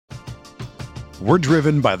We're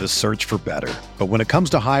driven by the search for better. But when it comes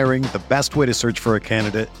to hiring, the best way to search for a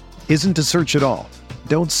candidate isn't to search at all.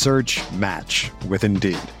 Don't search, match with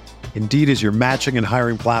Indeed. Indeed is your matching and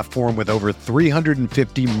hiring platform with over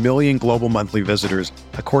 350 million global monthly visitors,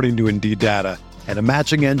 according to Indeed data, and a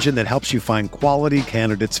matching engine that helps you find quality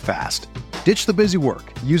candidates fast. Ditch the busy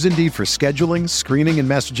work. Use Indeed for scheduling, screening, and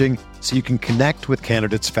messaging so you can connect with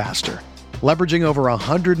candidates faster. Leveraging over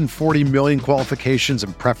 140 million qualifications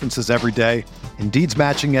and preferences every day, Indeed's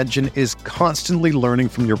matching engine is constantly learning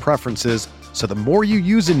from your preferences, so the more you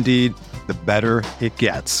use Indeed, the better it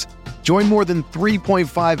gets. Join more than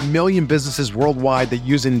 3.5 million businesses worldwide that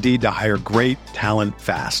use Indeed to hire great talent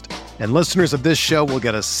fast. And listeners of this show will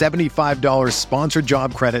get a $75 sponsored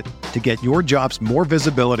job credit to get your jobs more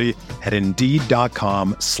visibility at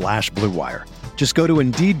Indeed.com/Blue Wire. Just go to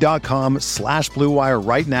Indeed.com/Blue Wire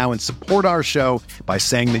right now and support our show by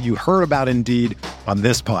saying that you heard about Indeed on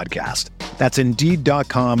this podcast. That's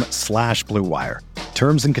Indeed.com/Blue Wire.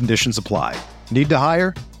 Terms and conditions apply. Need to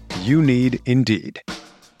hire? You need Indeed.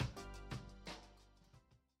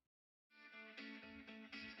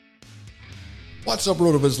 What's up,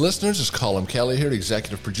 RotoViz listeners? It's Colin Kelly here,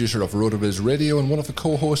 executive producer of RotoViz Radio and one of the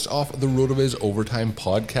co-hosts of the RotoViz Overtime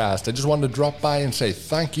podcast. I just wanted to drop by and say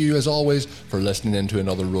thank you, as always, for listening in to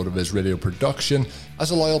another RotoViz Radio production. As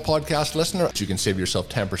a loyal podcast listener, you can save yourself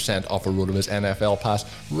 10% off a RotoViz NFL pass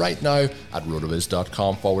right now at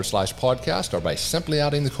rotoviz.com/podcast or by simply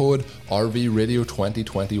adding the code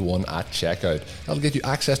RVRadio2021 at checkout. That'll get you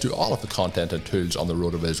access to all of the content and tools on the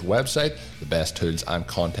RotoViz website, the best tools and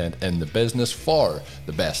content in the business for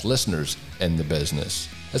the best listeners in the business.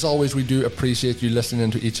 As always, we do appreciate you listening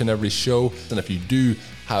to each and every show, and if you do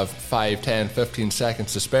have 5, 10, 15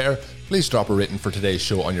 seconds to spare, please drop a rating for today's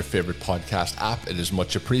show on your favorite podcast app. It is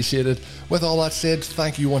much appreciated. With all that said,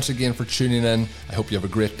 thank you once again for tuning in. I hope you have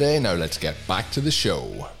a great day. Now let's get back to the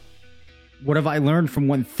show. What have I learned from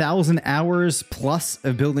 1,000 hours plus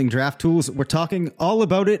of building draft tools? We're talking all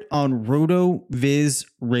about it on RotoViz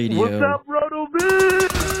Radio. What's up, RotoViz?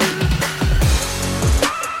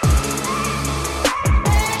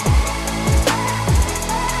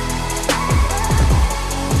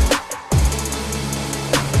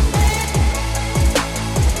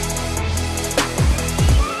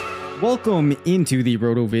 Welcome into the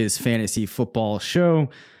RotoViz Fantasy Football Show.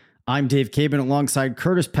 I'm Dave Cabin alongside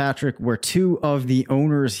Curtis Patrick. We're two of the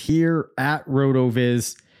owners here at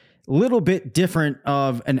RotoViz. A little bit different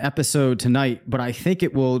of an episode tonight, but I think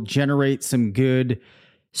it will generate some good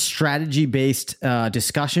strategy-based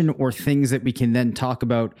discussion or things that we can then talk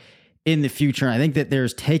about in the future. I think that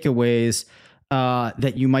there's takeaways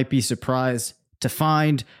that you might be surprised to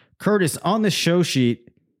find. Curtis, on the show sheet,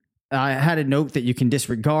 I had a note that you can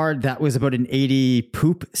disregard. That was about an 80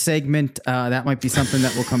 poop segment. That might be something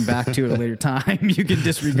that we'll come back to at a later time. You can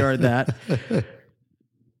disregard that.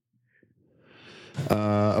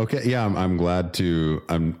 Okay. Yeah, I'm glad to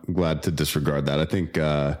disregard that. I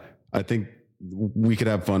think we could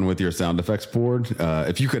have fun with your sound effects board.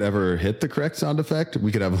 If you could ever hit the correct sound effect,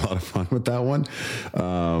 we could have a lot of fun with that one.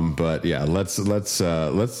 But yeah, let's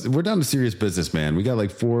we're down to serious business, man. We got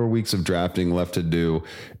like 4 weeks of drafting left to do.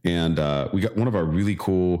 And we got one of our really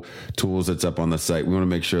cool tools that's up on the site. We want to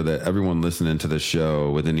make sure that everyone listening to the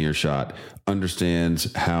show within earshot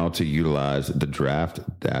understands how to utilize the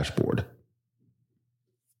draft dashboard.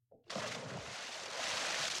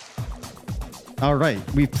 All right,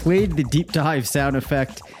 we've played the deep dive sound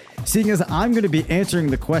effect. Seeing as I'm going to be answering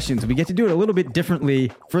the questions, we get to do it a little bit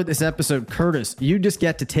differently for this episode. Curtis, you just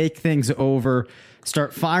get to take things over,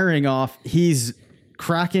 start firing off. He's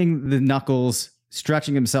cracking the knuckles,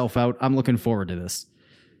 stretching himself out. I'm looking forward to this.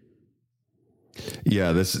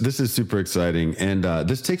 Yeah, this is super exciting. And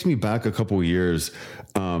this takes me back a couple years,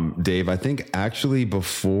 Dave. I think actually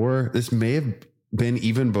before, this may have been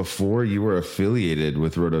even before you were affiliated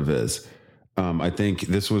with RotoViz. I think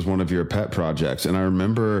this was one of your pet projects. And I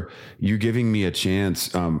remember you giving me a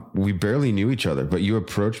chance. We barely knew each other, but you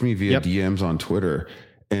approached me via DMs on Twitter,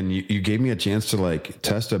 and you gave me a chance to like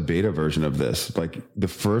test a beta version of this, like the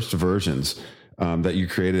first versions that you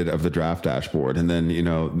created of the draft dashboard. And then, you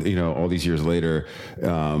know, all these years later,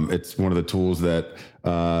 it's one of the tools that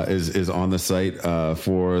is on the site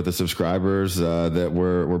for the subscribers that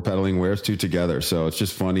we're peddling wares to together. So it's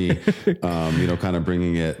just funny, kind of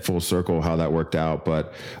bringing it full circle how that worked out.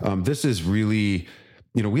 But this is really,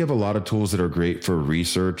 we have a lot of tools that are great for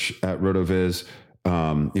research at RotoViz.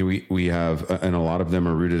 We have, and a lot of them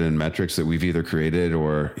are rooted in metrics that we've either created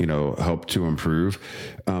or, helped to improve.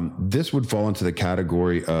 This would fall into the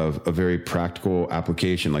category of a very practical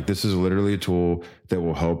application. Like this is literally a tool that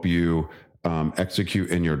will help you execute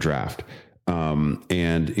in your draft. And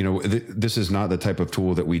this is not the type of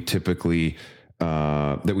tool that we typically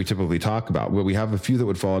talk about. Well, we have a few that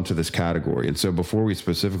would fall into this category. And so before we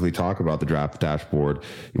specifically talk about the draft dashboard,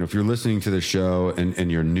 if you're listening to the show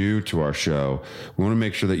and you're new to our show, we want to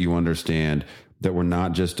make sure that you understand that we're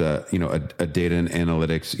not just a data and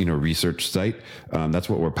analytics, research site. That's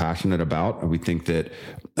what we're passionate about. And we think that,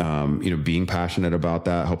 being passionate about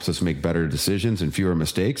that helps us make better decisions and fewer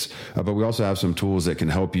mistakes. But we also have some tools that can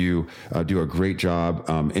help you do a great job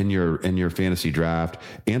in your fantasy draft,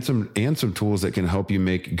 and some tools that can help you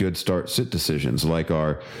make good start sit decisions, like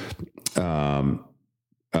our,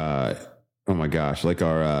 oh my gosh, like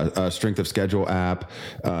our Strength of Schedule app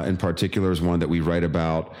in particular is one that we write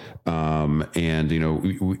about. And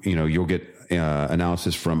you'll get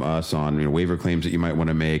analysis from us on waiver claims that you might want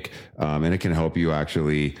to make, and it can help you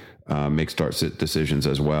actually make start sit decisions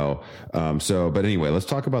as well. But anyway, let's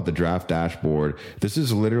talk about the draft dashboard. This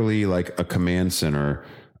is literally like a command center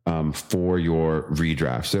for your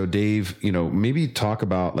redraft. So Dave, maybe talk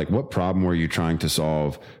about like what problem were you trying to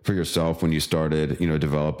solve for yourself when you started,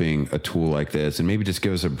 developing a tool like this, and maybe just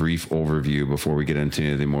give us a brief overview before we get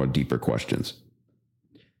into the more deeper questions.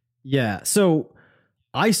 Yeah. So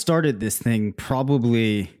I started this thing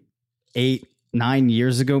probably 8-9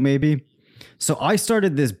 years ago, maybe. So I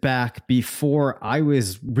started this back before I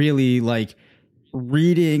was really like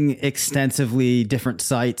reading extensively different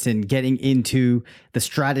sites and getting into the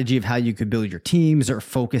strategy of how you could build your teams, or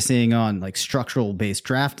focusing on like structural based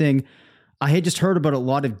drafting. I had just heard about a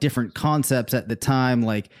lot of different concepts at the time,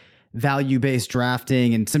 like value based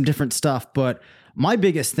drafting and some different stuff. But my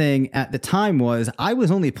biggest thing at the time was I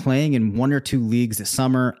was only playing in 1 or 2 leagues a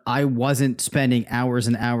summer. I wasn't spending hours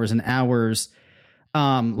and hours and hours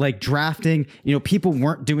like drafting. People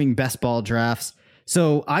weren't doing best ball drafts.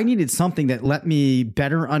 So I needed something that let me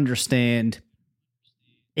better understand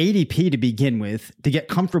ADP to begin with, to get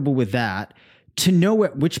comfortable with that, to know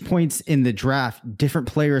at which points in the draft different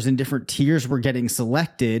players in different tiers were getting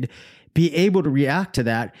selected, be able to react to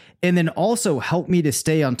that, and then also help me to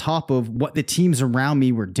stay on top of what the teams around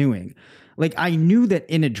me were doing. Like, I knew that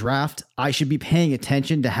in a draft, I should be paying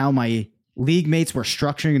attention to how my league mates were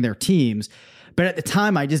structuring their teams. But at the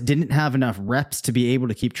time, I just didn't have enough reps to be able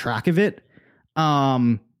to keep track of it.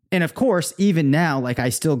 And of course, even now, like, I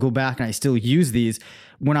still go back and I still use these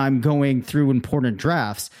when I'm going through important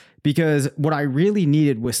drafts, because what I really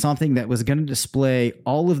needed was something that was going to display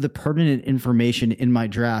all of the pertinent information in my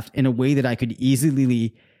draft in a way that I could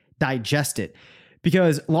easily digest it.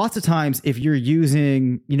 Because lots of times, if you're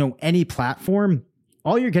using, any platform,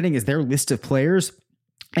 all you're getting is their list of players.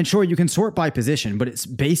 And sure, you can sort by position, but it's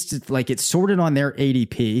it's sorted on their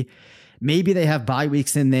ADP. Maybe they have bye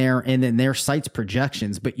weeks in there and then their site's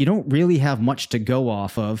projections, but you don't really have much to go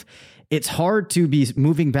off of. It's hard to be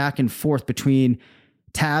moving back and forth between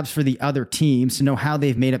tabs for the other teams to know how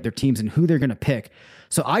they've made up their teams and who they're going to pick.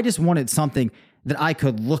 So I just wanted something that I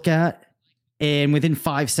could look at and within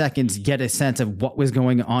 5 seconds get a sense of what was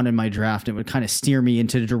going on in my draft. It would kind of steer me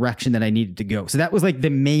into the direction that I needed to go. So that was like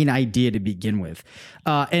the main idea to begin with.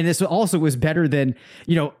 And this also was better than,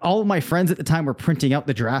 all of my friends at the time were printing out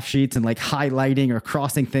the draft sheets and like highlighting or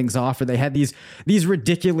crossing things off, or they had these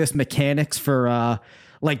ridiculous mechanics for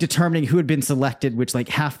like determining who had been selected, which like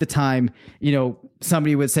half the time,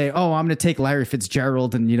 somebody would say, oh, I'm going to take Larry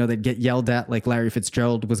Fitzgerald. And, they'd get yelled at like Larry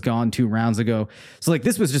Fitzgerald was gone 2 rounds ago. So like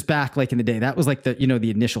this was just back like in the day. That was like the,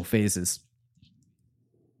 the initial phases.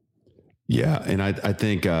 Yeah. And I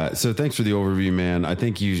think, so thanks for the overview, man. I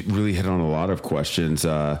think you really hit on a lot of questions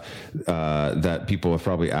that people have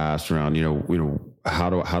probably asked around, how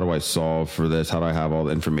do I solve for this? How do I have all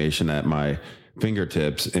the information at my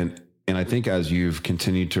fingertips? And I think as you've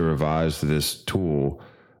continued to revise this tool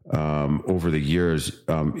over the years,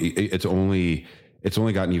 it's only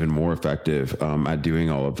gotten even more effective at doing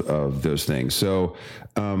all of those things. So,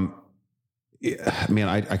 man,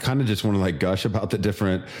 I kind of just want to like gush about the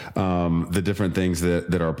different things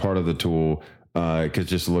that are part of the tool. Cause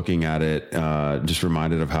just looking at it, just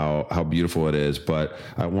reminded of how beautiful it is. But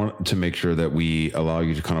I want to make sure that we allow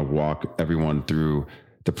you to kind of walk everyone through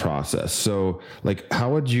the process. So like,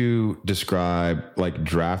 how would you describe like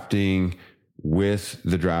drafting with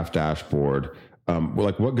the draft dashboard?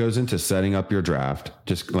 Like what goes into setting up your draft,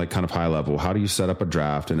 just like kind of high level? How do you set up a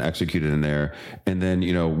draft and execute it in there? And then,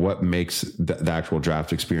 what makes the actual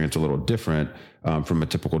draft experience a little different from a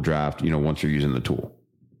typical draft, once you're using the tool?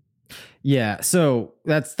 Yeah. So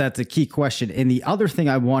that's a key question. And the other thing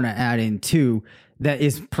I want to add in too, that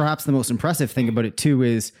is perhaps the most impressive thing about it too,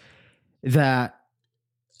 is that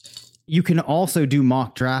you can also do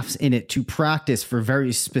mock drafts in it to practice for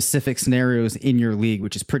very specific scenarios in your league,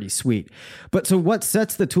 which is pretty sweet. But so what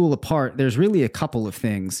sets the tool apart? There's really a couple of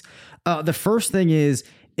things. The first thing is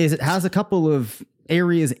it has a couple of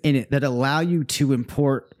areas in it that allow you to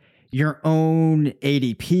import your own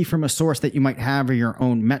ADP from a source that you might have, or your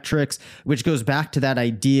own metrics, which goes back to that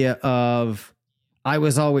idea of, I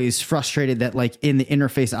was always frustrated that like in the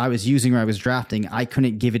interface I was using or I was drafting, I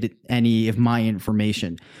couldn't give it any of my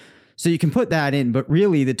information. So you can put that in, but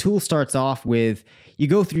really the tool starts off with, you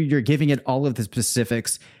go through, you're giving it all of the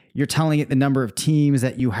specifics. You're telling it the number of teams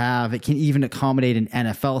that you have. It can even accommodate an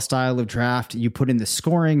NFL style of draft. You put in the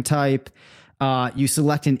scoring type. You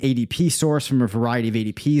select an ADP source from a variety of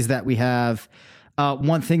ADPs that we have.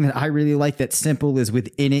 One thing that I really like that's simple is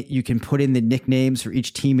within it, you can put in the nicknames for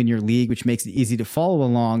each team in your league, which makes it easy to follow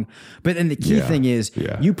along. But then the key thing is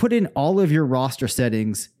you put in all of your roster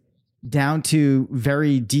settings down to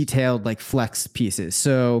very detailed like flex pieces.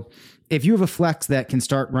 So if you have a flex that can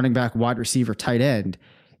start running back, wide receiver, tight end,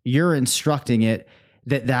 you're instructing it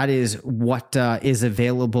that is what is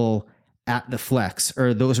available at the flex,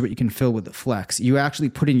 or those are what you can fill with the flex. You actually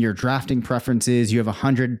put in your drafting preferences. You have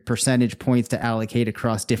 100 percentage points to allocate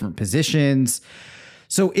across different positions.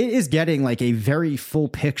 So it is getting like a very full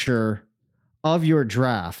picture of your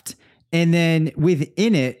draft. And then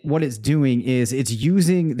within it, what it's doing is it's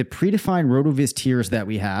using the predefined RotoViz tiers that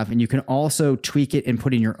we have. And you can also tweak it and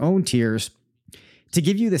put in your own tiers to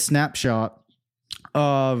give you the snapshot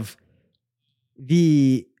of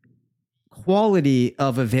the quality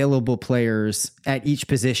of available players at each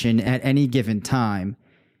position at any given time.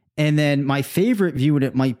 And then my favorite view in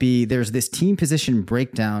it might be, there's this team position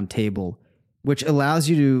breakdown table, which allows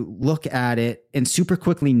you to look at it and super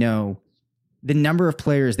quickly know the number of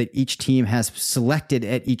players that each team has selected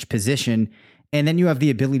at each position. And then you have the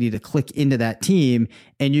ability to click into that team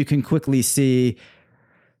and you can quickly see,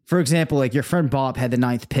 for example, like your friend Bob had the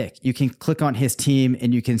 9th pick. You can click on his team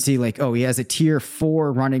and you can see like, oh, he has a tier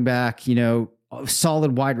 4 running back,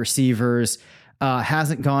 solid wide receivers,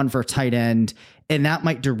 hasn't gone for tight end. And that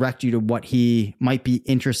might direct you to what he might be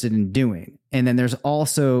interested in doing. And then there's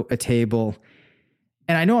also a table,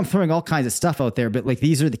 and I know I'm throwing all kinds of stuff out there, but like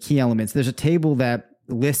these are the key elements. There's a table that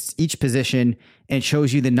lists each position and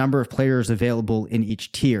shows you the number of players available in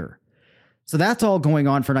each tier. So that's all going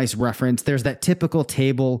on for nice reference. There's that typical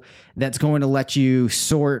table that's going to let you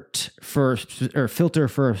sort for or filter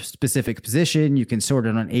for a specific position. You can sort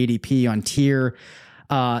it on ADP, on tier.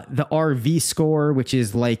 The RV score, which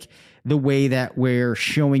is like the way that we're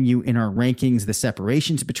showing you in our rankings the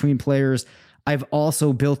separations between players. I've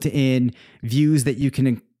also built in views that you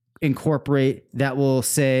can incorporate that will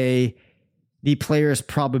say the player's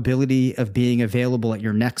probability of being available at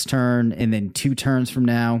your next turn and then 2 turns from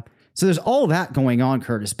now. So there's all that going on,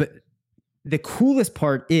 Curtis. But the coolest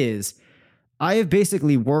part is I have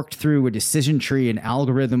basically worked through a decision tree, an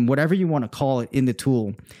algorithm, whatever you want to call it in the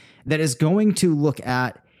tool, that is going to look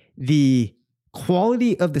at the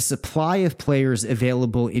quality of the supply of players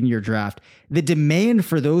available in your draft, the demand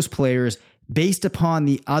for those players based upon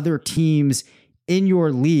the other teams in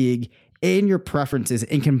your league and your preferences,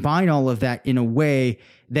 and combine all of that in a way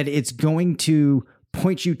that it's going to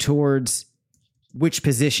point you towards which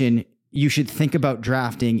position you should think about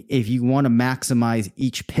drafting if you want to maximize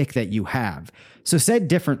each pick that you have. So said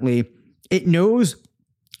differently, it knows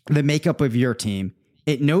the makeup of your team.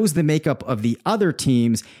 It knows the makeup of the other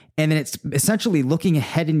teams. And then it's essentially looking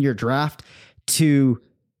ahead in your draft to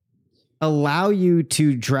allow you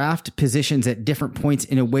to draft positions at different points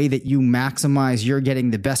in a way that you maximize you're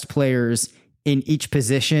getting the best players in each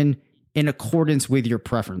position in accordance with your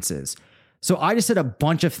preferences. So I just said a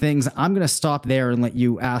bunch of things. I'm going to stop there and let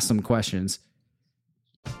you ask some questions.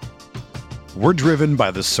 We're driven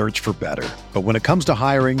by the search for better. But when it comes to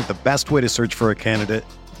hiring, the best way to search for a candidate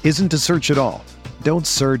isn't to search at all. Don't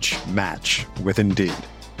search, match with Indeed.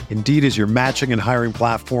 Indeed is your matching and hiring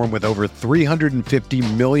platform with over 350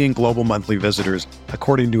 million global monthly visitors,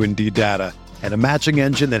 according to Indeed data, and a matching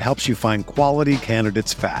engine that helps you find quality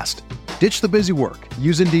candidates fast. Ditch the busy work.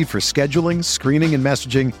 Use Indeed for scheduling, screening, and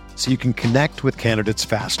messaging so you can connect with candidates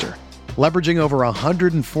faster. Leveraging over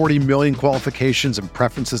 140 million qualifications and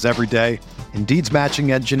preferences every day, Indeed's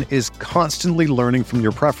matching engine is constantly learning from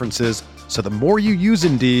your preferences, so the more you use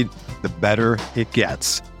Indeed, the better it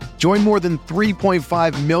gets. Join more than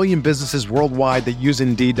 3.5 million businesses worldwide that use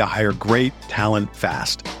Indeed to hire great talent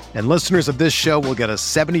fast. And listeners of this show will get a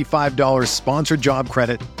 $75 sponsored job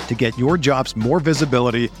credit to get your jobs more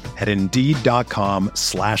visibility at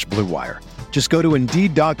Indeed.com/Blue Wire. Just go to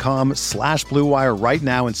Indeed.com/Blue Wire right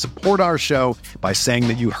now and support our show by saying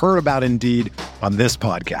that you heard about Indeed on this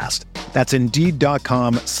podcast. That's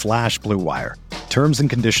Indeed.com/Blue Wire. Terms and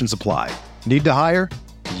conditions apply. Need to hire?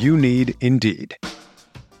 You need Indeed.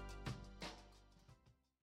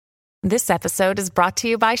 This episode is brought to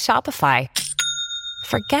you by Shopify.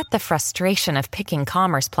 Forget the frustration of picking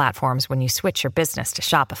commerce platforms when you switch your business to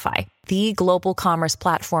Shopify, the global commerce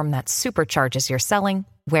platform that supercharges your selling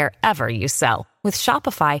wherever you sell. With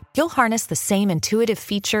Shopify, you'll harness the same intuitive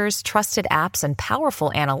features, trusted apps, and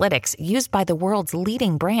powerful analytics used by the world's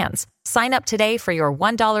leading brands. Sign up today for your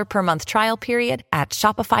 $1 per month trial period at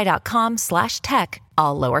shopify.com/tech,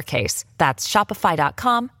 all lowercase. That's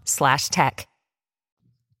shopify.com/tech.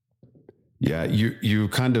 Yeah, you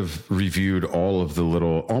kind of reviewed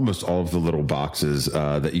almost all of the little boxes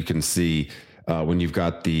that you can see when you've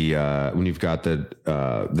got the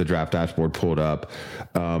draft dashboard pulled up,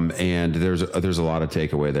 and there's a lot of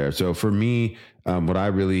takeaway there. So for me, what I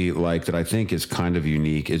really like that I think is kind of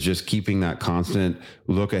unique is just keeping that constant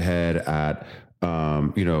look ahead at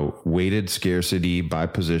weighted scarcity by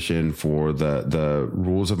position for the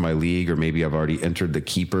rules of my league, or maybe I've already entered the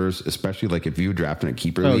keepers, especially like if you draft in a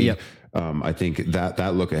keeper league. Yep. I think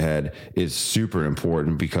that look ahead is super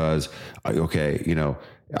important because, I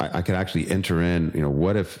could actually enter in,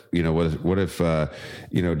 what if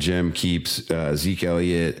Jim keeps Zeke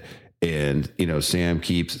Elliott and, Sam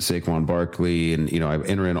keeps Saquon Barkley, and, I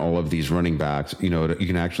enter in all of these running backs. You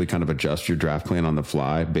can actually kind of adjust your draft plan on the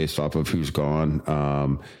fly based off of who's gone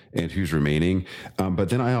and who's remaining. But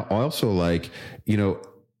then I also like,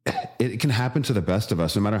 it can happen to the best of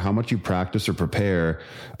us. No matter how much you practice or prepare,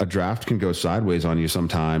 a draft can go sideways on you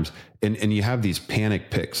sometimes. And you have these panic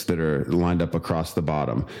picks that are lined up across the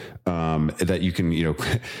bottom that you can,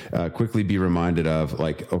 quickly be reminded of,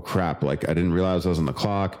 like, oh crap, like I didn't realize I was on the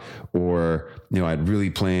clock, or, I'd really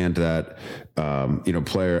planned that,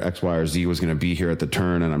 player X, Y, or Z was going to be here at the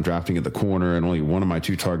turn, and I'm drafting at the corner, and only one of my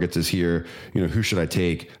two targets is here. Who should I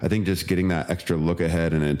take? I think just getting that extra look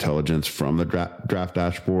ahead and intelligence from the draft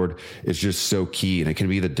dashboard is just so key. And it can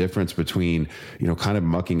be the difference between, kind of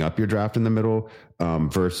mucking up your draft in the middle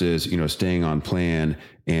versus, staying on plan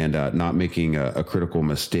and not making a critical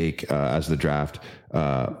mistake as the draft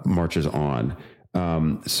marches on.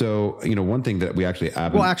 So, one thing that we actually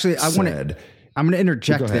haven't I'm going to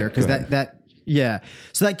interject there because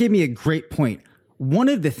So that gave me a great point. One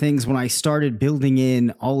of the things when I started building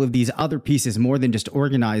in all of these other pieces, more than just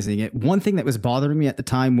organizing it, one thing that was bothering me at the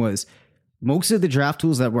time was most of the draft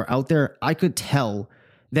tools that were out there, I could tell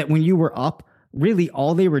that when you were up, really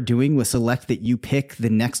all they were doing was select that you pick the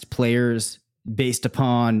next players based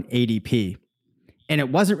upon ADP. And it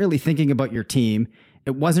wasn't really thinking about your team.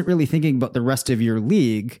 It wasn't really thinking about the rest of your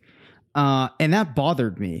league. And that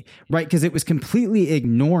bothered me, right? Because it was completely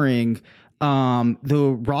ignoring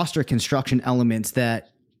the roster construction elements that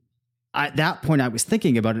at that point I was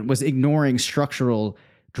thinking about. It was ignoring structural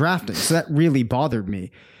drafting. So that really bothered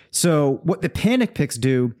me. So what the panic picks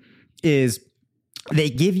do is they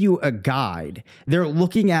give you a guide. They're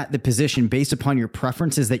looking at the position based upon your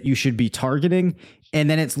preferences that you should be targeting. And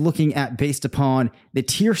then it's looking at based upon the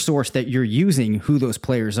tier source that you're using, who those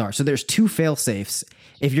players are. So there's two fail safes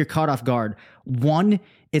if you're caught off guard. One,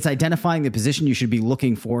 it's identifying the position you should be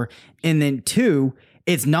looking for. And then two,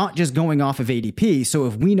 it's not just going off of ADP. So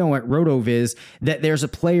if we know at RotoViz that there's a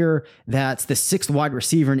player that's the 6th wide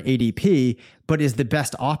receiver in ADP, but is the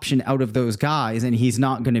best option out of those guys, and he's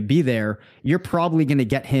not going to be there, you're probably going to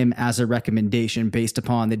get him as a recommendation based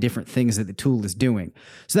upon the different things that the tool is doing.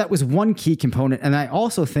 So that was one key component. And I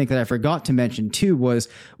also think that I forgot to mention too was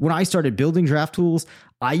when I started building draft tools,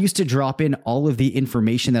 I used to drop in all of the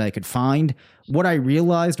information that I could find. What I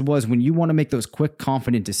realized was when you want to make those quick,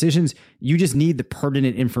 confident decisions, you just need the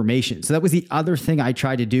pertinent information. So that was the other thing I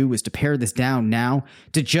tried to do, was to pare this down now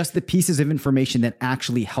to just the pieces of information that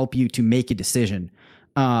actually help you to make a decision.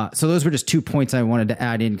 So those were just 2 points I wanted to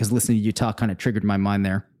add in because listening to you talk kind of triggered my mind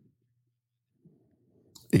there.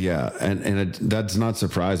 Yeah, and that's not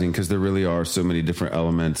surprising because there really are so many different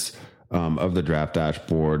elements of the draft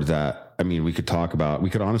dashboard that, I mean, we could talk about.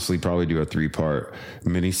 We could honestly probably do a 3-part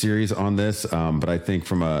mini series on this, but I think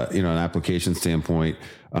from an application standpoint,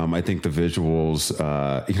 I think the visuals,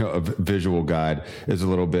 a visual guide is a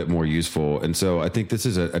little bit more useful. And so I think this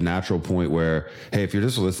is a natural point where, hey, if you're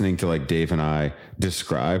just listening to like Dave and I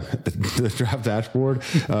describe the draft dashboard,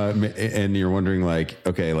 and you're wondering like,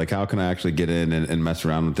 okay, like how can I actually get in and mess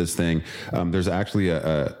around with this thing? There's actually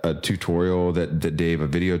a tutorial that Dave, a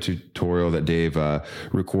video tutorial that Dave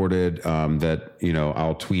recorded that,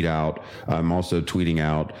 I'll tweet out. I'm also tweeting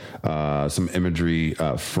out some imagery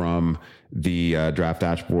from the draft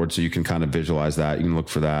dashboard, so you can kind of visualize that. You can look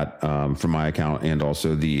for that from my account and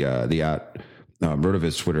also the at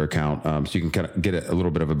RotoViz Twitter account, so you can kind of get a little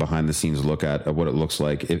bit of a behind the scenes look at what it looks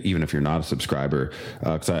like, even if you're not a subscriber,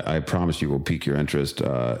 because I promise you will pique your interest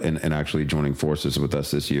in actually joining forces with us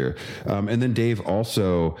this year. And then Dave,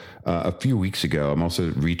 also a few weeks ago, I'm also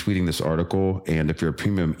retweeting this article, and if you're a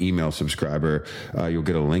premium email subscriber, you'll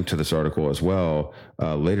get a link to this article as well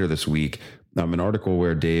later this week. An article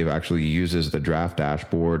where Dave actually uses the draft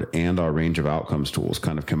dashboard and our range of outcomes tools,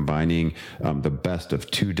 kind of combining the best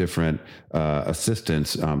of two different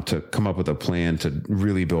assistants to come up with a plan to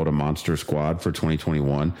really build a monster squad for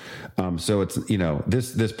 2021. So it's,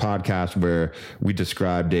 this podcast where we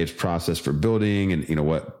describe Dave's process for building and,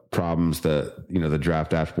 what problems the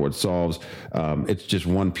draft dashboard solves. It's just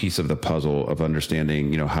one piece of the puzzle of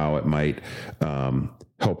understanding, how it might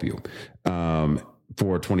help you.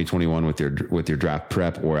 For 2021 with your draft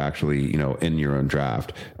prep, or actually, in your own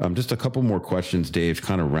draft. Just a couple more questions, Dave, to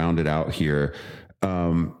kind of round it out here.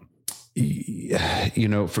 For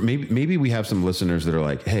maybe we have some listeners that are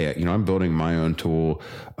like, hey, I'm building my own tool,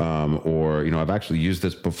 or, I've actually used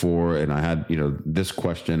this before and I had, this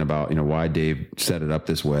question about, why Dave set it up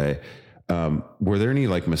this way. Were there any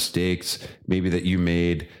like mistakes maybe that you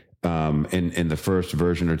made in the first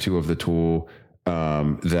version or two of the tool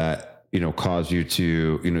that cause you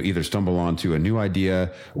to, either stumble onto a new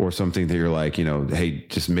idea or something that you're like, hey,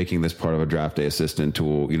 just making this part of a draft day assistant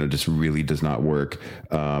tool, just really does not work.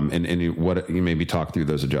 And what you maybe talk through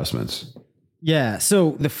those adjustments. Yeah.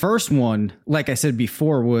 So the first one, like I said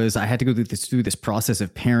before, was I had to go through this process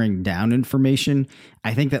of paring down information.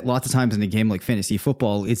 I think that lots of times in a game like fantasy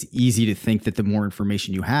football, it's easy to think that the more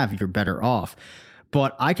information you have, you're better off.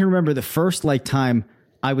 But I can remember the first time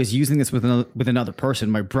I was using this with another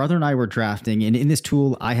person. My brother and I were drafting, and in this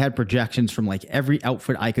tool, I had projections from like every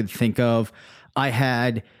outfit I could think of. I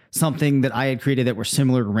had something that I had created that were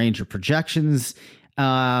similar to range of projections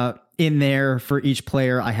in there for each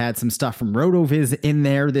player. I had some stuff from RotoViz in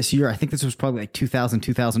there this year. I think this was probably like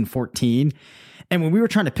 2014. And when we were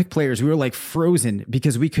trying to pick players, we were like frozen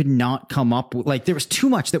because we could not come up with, like, there was too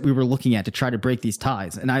much that we were looking at to try to break these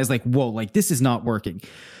ties. And I was like, whoa, like this is not working.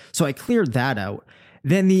 So I cleared that out.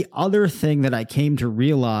 Then the other thing that I came to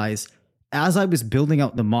realize as I was building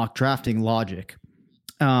out the mock drafting logic,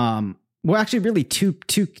 actually really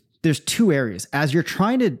there's two areas. As you're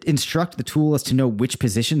trying to instruct the tool as to know which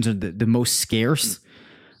positions are the most scarce,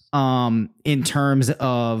 in terms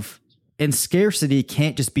of, and scarcity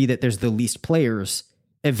can't just be that there's the least players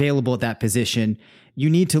available at that position. You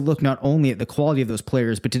need to look not only at the quality of those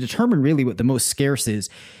players, but to determine really what the most scarce is,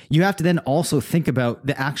 you have to then also think about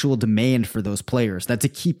the actual demand for those players. That's a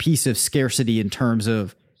key piece of scarcity in terms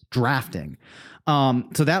of drafting.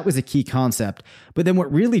 So that was a key concept. But then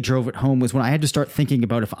what really drove it home was when I had to start thinking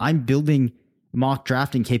about, if I'm building mock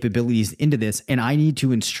drafting capabilities into this and I need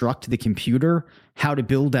to instruct the computer how to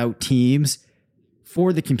build out teams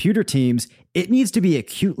for the computer teams, it needs to be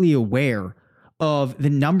acutely aware of the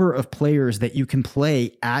number of players that you can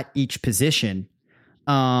play at each position,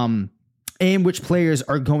 and which players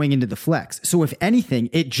are going into the flex. So if anything,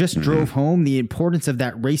 it just drove home the importance of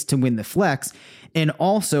that race to win the flex, and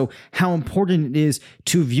also how important it is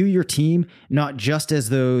to view your team not just as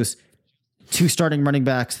those 2 starting running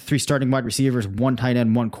backs, 3 starting wide receivers, 1 tight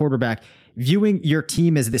end, 1 quarterback, viewing your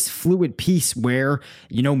team as this fluid piece where,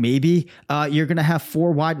 maybe you're going to have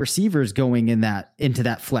 4 wide receivers going into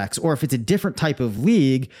that flex. Or if it's a different type of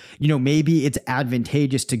league, maybe it's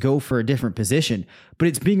advantageous to go for a different position, but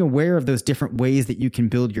it's being aware of those different ways that you can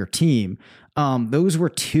build your team. Those were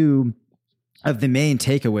 2 of the main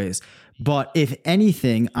takeaways. But if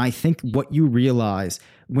anything, I think what you realize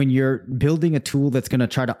when you're building a tool that's going to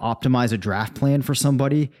try to optimize a draft plan for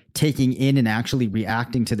somebody, taking in and actually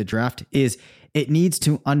reacting to the draft, is it needs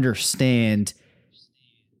to understand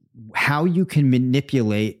how you can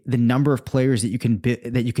manipulate the number of players that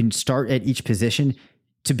you can start at each position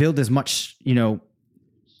to build as much,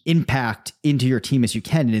 impact into your team as you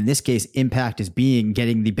can. And in this case, impact is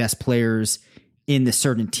getting the best players in the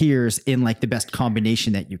certain tiers in like the best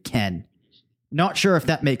combination that you can. Not sure if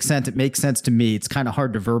that makes sense. It makes sense to me. It's kind of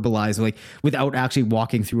hard to verbalize like without actually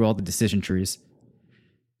walking through all the decision trees.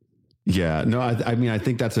 Yeah, no, I mean, I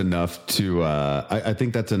think that's enough to, I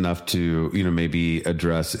think that's enough to, maybe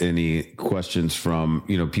address any questions from,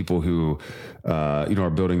 people who, are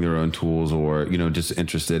building their own tools or, just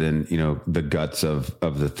interested in, the guts of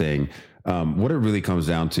the thing. What it really comes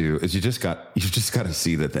down to is you've just got to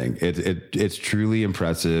see the thing. It's truly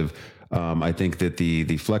impressive. I think that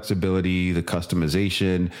the flexibility, the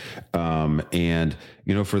customization, and,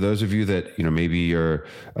 for those of you that, maybe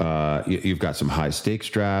you've got some high stakes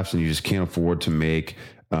drafts and you just can't afford to make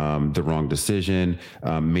the wrong decision.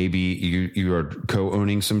 Maybe you are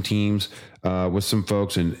co-owning some teams with some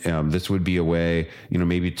folks, and this would be a way,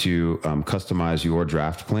 maybe to customize your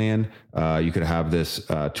draft plan. You could have this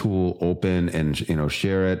tool open and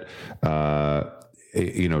share it.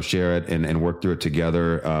 Share it and work through it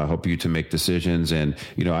together, help you to make decisions. And,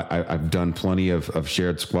 I've done plenty of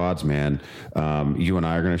shared squads, man. You and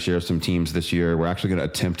I are going to share some teams this year. We're actually going to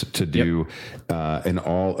attempt to do an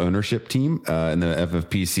all ownership team in the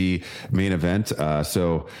FFPC main event.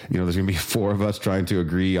 So, there's going to be 4 of us trying to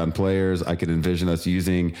agree on players. I could envision us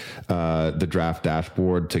using the draft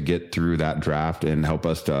dashboard to get through that draft and help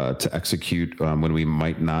us to execute when we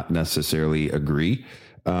might not necessarily agree.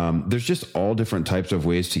 There's just all different types of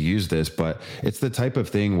ways to use this, but it's the type of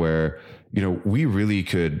thing where, we really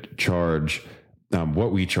could charge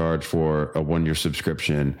what we charge for a 1-year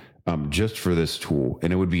subscription just for this tool,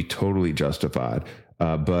 and it would be totally justified.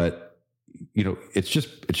 But it's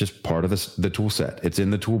just part of the tool set. It's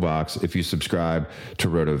in the toolbox if you subscribe to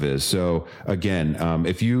RotoViz. So again,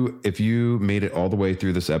 if you made it all the way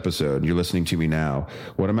through this episode and you're listening to me now,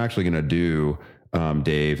 what I'm actually going to do,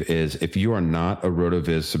 Dave, is if you are not a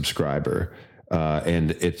RotoViz subscriber,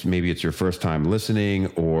 and it's your first time listening,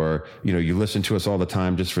 or, you listen to us all the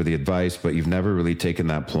time just for the advice, but you've never really taken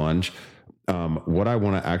that plunge. What I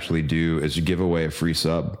want to actually do is give away a free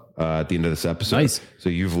sub at the end of this episode. Nice. So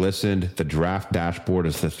you've listened. The draft dashboard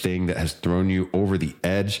is the thing that has thrown you over the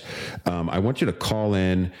edge. I want you to call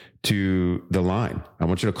in to the line. I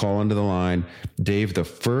want you to call into the line. Dave, the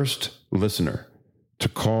first listener to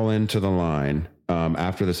call into the line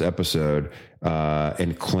after this episode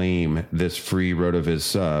and claim this free RotoViz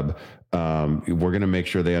sub, we're going to make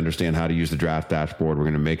sure they understand how to use the draft dashboard. We're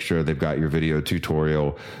going to make sure they've got your video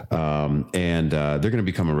tutorial, and they're going to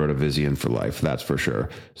become a RotoVizian for life. That's for sure.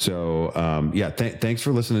 So, thanks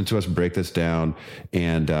for listening to us break this down,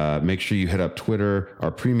 and make sure you hit up Twitter,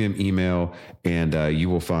 our premium email, and you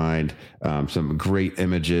will find some great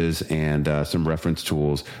images and some reference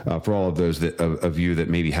tools for all of those of you that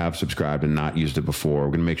maybe have subscribed and not used it before. We're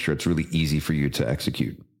going to make sure it's really easy for you to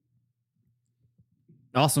execute.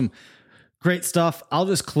 Awesome. Great stuff. I'll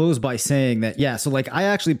just close by saying that, so I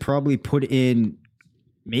actually probably put in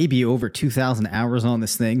maybe over 2,000 hours on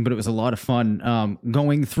this thing, but it was a lot of fun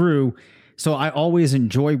going through. So I always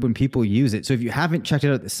enjoy when people use it. So if you haven't checked it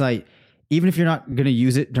out at the site, even if you're not going to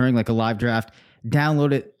use it during a live draft,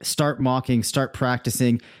 download it, start mocking, start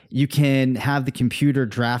practicing. You can have the computer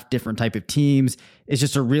draft different type of teams. It's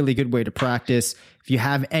just a really good way to practice. If you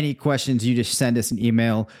have any questions, you just send us an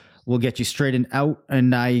email. We'll get you straightened out,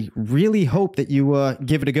 and I really hope that you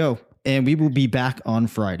give it a go. And we will be back on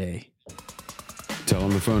Friday. Tell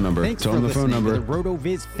them the phone number. Thanks Tell for them the phone number. The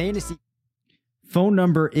RotoViz Fantasy phone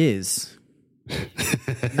number is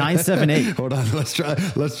 978. Hold on, let's try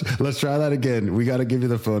that again. We got to give you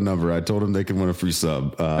the phone number. I told them they can win a free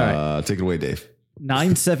sub. Right. Take it away, Dave.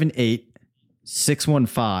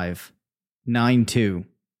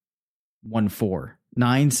 978-615-9214.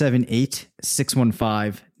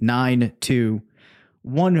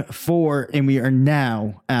 978-615-9214. And we are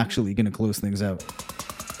now actually going to close things out.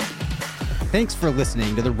 Thanks for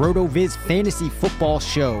listening to the RotoViz Fantasy Football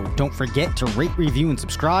Show. Don't forget to rate, review, and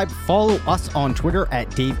subscribe. Follow us on Twitter at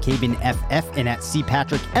DaveCabinFF and at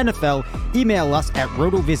CPatrickNFL. Email us at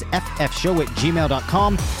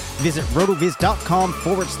rotovizffshow@gmail.com. Visit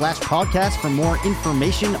rotoviz.com/podcast for more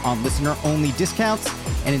information on listener-only discounts.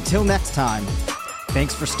 And until next time,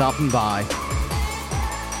 thanks for stopping by.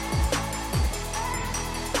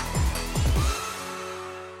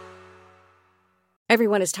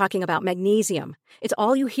 Everyone is talking about magnesium. It's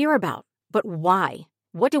all you hear about. But why?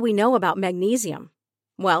 What do we know about magnesium?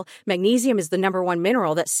 Well, magnesium is the #1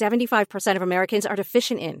 mineral that 75% of Americans are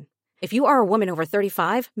deficient in. If you are a woman over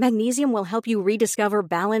 35, magnesium will help you rediscover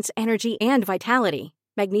balance, energy, and vitality.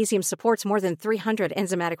 Magnesium supports more than 300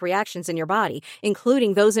 enzymatic reactions in your body,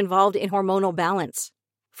 including those involved in hormonal balance.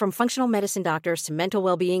 From functional medicine doctors to mental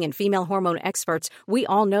well-being and female hormone experts, we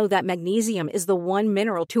all know that magnesium is the one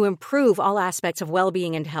mineral to improve all aspects of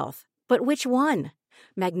well-being and health. But which one?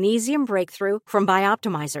 Magnesium Breakthrough from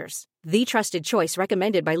Bioptimizers, the trusted choice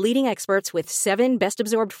recommended by leading experts with 7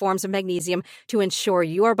 best-absorbed forms of magnesium to ensure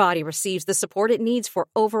your body receives the support it needs for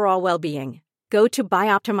overall well-being. Go to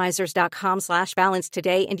bioptimizers.com/balance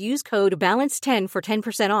today and use code BALANCE10 for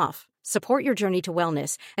 10% off. Support your journey to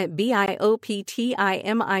wellness at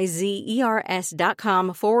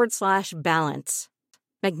bioptimizers.com/balance.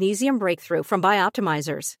 Magnesium Breakthrough from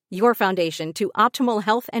Bioptimizers, your foundation to optimal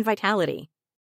health and vitality.